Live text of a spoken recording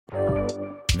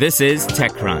This is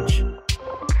TechCrunch.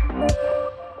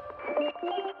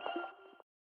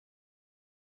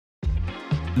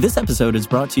 This episode is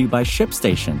brought to you by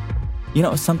ShipStation. You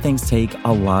know, some things take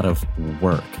a lot of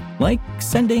work, like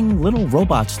sending little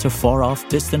robots to far-off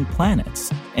distant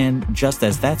planets. And just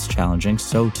as that's challenging,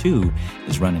 so too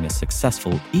is running a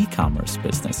successful e-commerce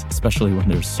business, especially when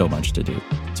there's so much to do.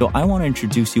 So I want to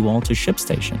introduce you all to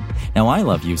ShipStation. Now, I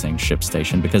love using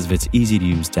ShipStation because of its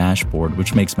easy-to-use dashboard,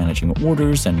 which makes managing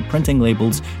orders and printing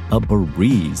labels a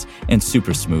breeze and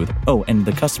super smooth. Oh, and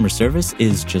the customer service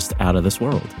is just out of this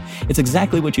world. It's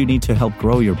exactly what you need to help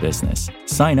grow your business.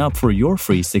 Sign up for your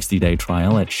free 60-day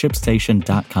trial at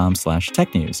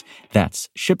shipstation.com/technews. That's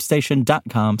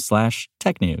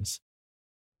shipstation.com/technews.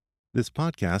 This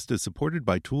podcast is supported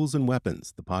by Tools and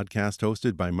Weapons, the podcast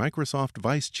hosted by Microsoft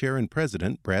Vice Chair and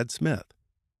President Brad Smith.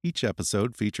 Each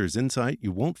episode features insight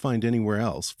you won't find anywhere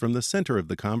else from the center of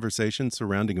the conversation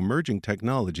surrounding emerging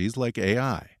technologies like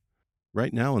AI.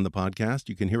 Right now in the podcast,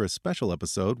 you can hear a special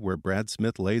episode where Brad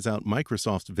Smith lays out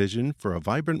Microsoft's vision for a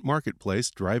vibrant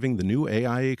marketplace driving the new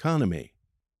AI economy.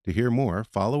 To hear more,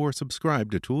 follow or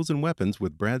subscribe to Tools and Weapons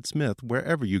with Brad Smith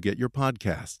wherever you get your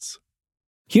podcasts.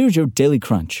 Here's your Daily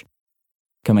Crunch.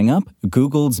 Coming up,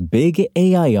 Google's big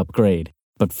AI upgrade.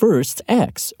 But first,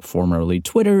 X, formerly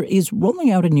Twitter, is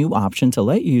rolling out a new option to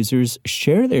let users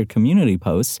share their community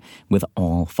posts with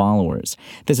all followers.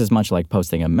 This is much like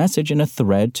posting a message in a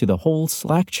thread to the whole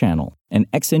Slack channel. An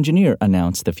X-engineer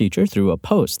announced the feature through a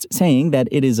post, saying that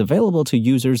it is available to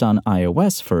users on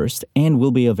iOS first and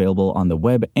will be available on the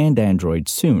web and Android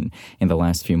soon. In the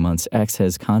last few months, X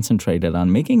has concentrated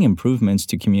on making improvements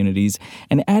to communities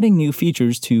and adding new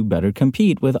features to better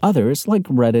compete with others like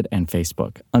Reddit and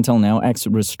Facebook. Until now, X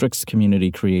restricts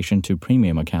community creation to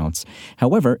premium accounts.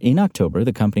 However, in October,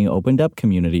 the company opened up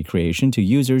community creation to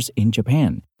users in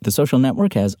Japan. The social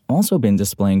network has also been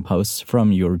displaying posts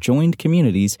from your joined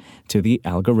communities to the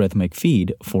algorithmic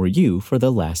feed for you for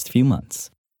the last few months.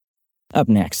 Up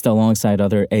next, alongside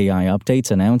other AI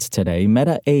updates announced today,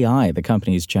 Meta AI, the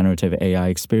company's generative AI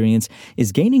experience,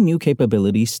 is gaining new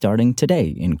capabilities starting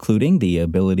today, including the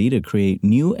ability to create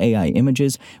new AI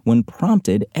images when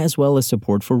prompted, as well as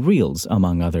support for Reels,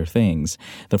 among other things.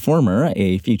 The former,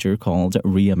 a feature called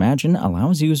Reimagine,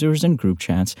 allows users in group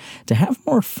chats to have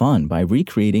more fun by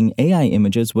recreating AI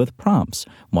images with prompts,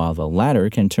 while the latter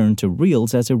can turn to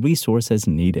Reels as a resource as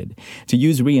needed. To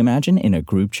use Reimagine in a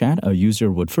group chat, a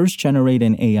user would first generate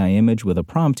an AI image with a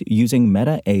prompt using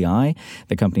Meta AI,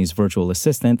 the company's virtual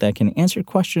assistant that can answer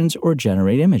questions or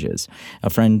generate images. A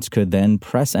friend could then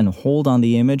press and hold on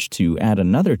the image to add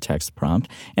another text prompt,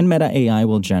 and Meta AI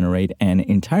will generate an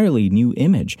entirely new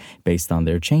image based on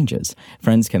their changes.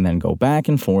 Friends can then go back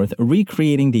and forth,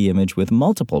 recreating the image with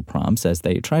multiple prompts as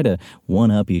they try to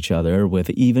one-up each other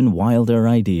with even wilder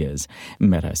ideas.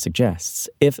 Meta suggests,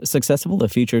 if successful, the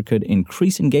feature could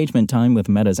increase engagement time with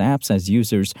Meta's apps as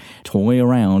users toy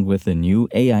around with the new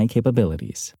AI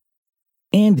capabilities.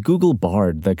 And Google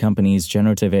Bard, the company's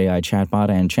generative AI chatbot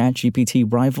and ChatGPT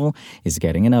rival, is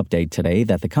getting an update today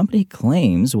that the company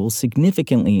claims will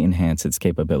significantly enhance its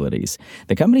capabilities.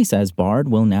 The company says Bard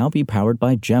will now be powered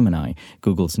by Gemini,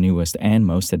 Google's newest and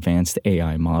most advanced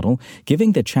AI model,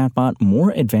 giving the chatbot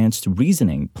more advanced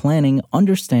reasoning, planning,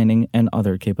 understanding, and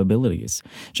other capabilities.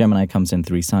 Gemini comes in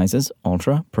 3 sizes,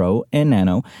 Ultra, Pro, and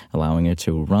Nano, allowing it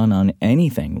to run on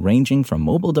anything ranging from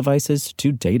mobile devices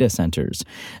to data centers.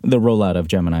 The rollout of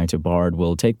Gemini to Bard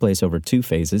will take place over 2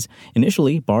 phases.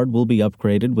 Initially, Bard will be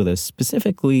upgraded with a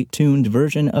specifically tuned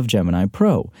version of Gemini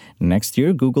Pro. Next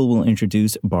year, Google will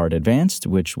introduce Bard Advanced,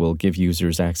 which will give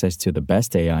users access to the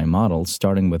best AI models,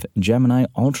 starting with Gemini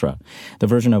Ultra. The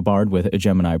version of Bard with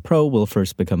Gemini Pro will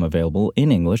first become available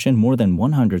in English in more than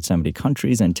 170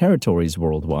 countries and territories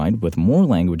worldwide, with more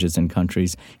languages and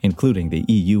countries, including the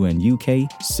EU and UK,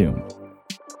 soon.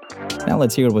 Now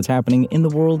let's hear what's happening in the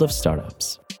world of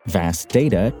startups. Vast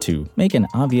Data, to make an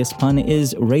obvious pun,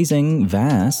 is raising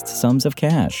vast sums of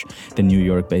cash. The New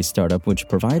York-based startup, which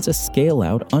provides a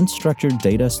scale-out, unstructured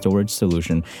data storage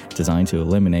solution designed to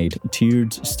eliminate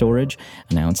tiered storage,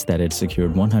 announced that it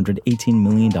secured $118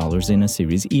 million in a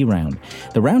Series E round.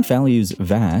 The round values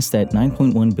Vast at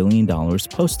 $9.1 billion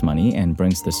post-money and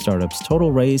brings the startup's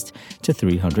total raised to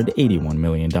 $381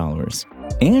 million.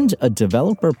 And a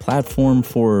developer platform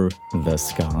for the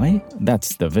sky?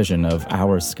 That's the vision of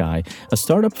Our Sky, a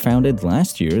startup founded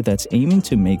last year that's aiming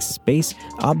to make space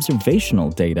observational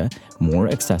data more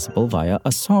accessible via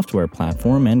a software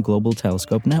platform and global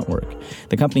telescope network.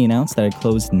 The company announced that it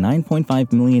closed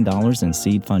 $9.5 million in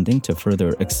seed funding to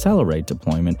further accelerate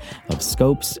deployment of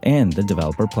scopes and the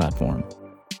developer platform.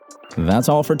 That's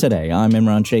all for today. I'm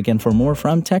Imran Sheikh, and for more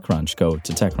from TechCrunch, go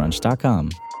to TechCrunch.com.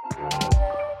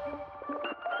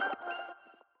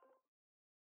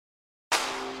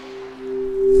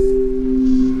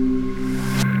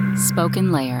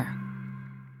 SpokenLayer.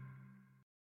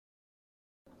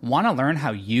 Want to learn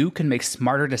how you can make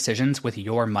smarter decisions with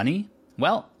your money?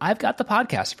 Well, I've got the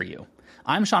podcast for you.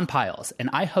 I'm Sean Piles, and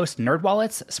I host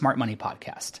NerdWallet's Smart Money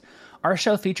Podcast. Our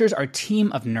show features our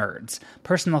team of nerds,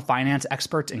 personal finance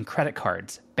experts in credit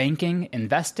cards, banking,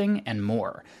 investing, and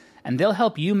more. And they'll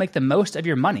help you make the most of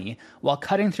your money while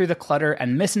cutting through the clutter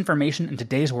and misinformation in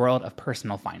today's world of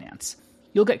personal finance.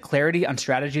 You'll get clarity on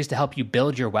strategies to help you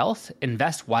build your wealth,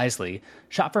 invest wisely,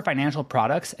 shop for financial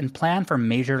products, and plan for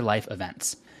major life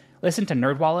events. Listen to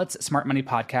NerdWallet's Smart Money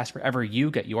Podcast wherever you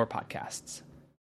get your podcasts.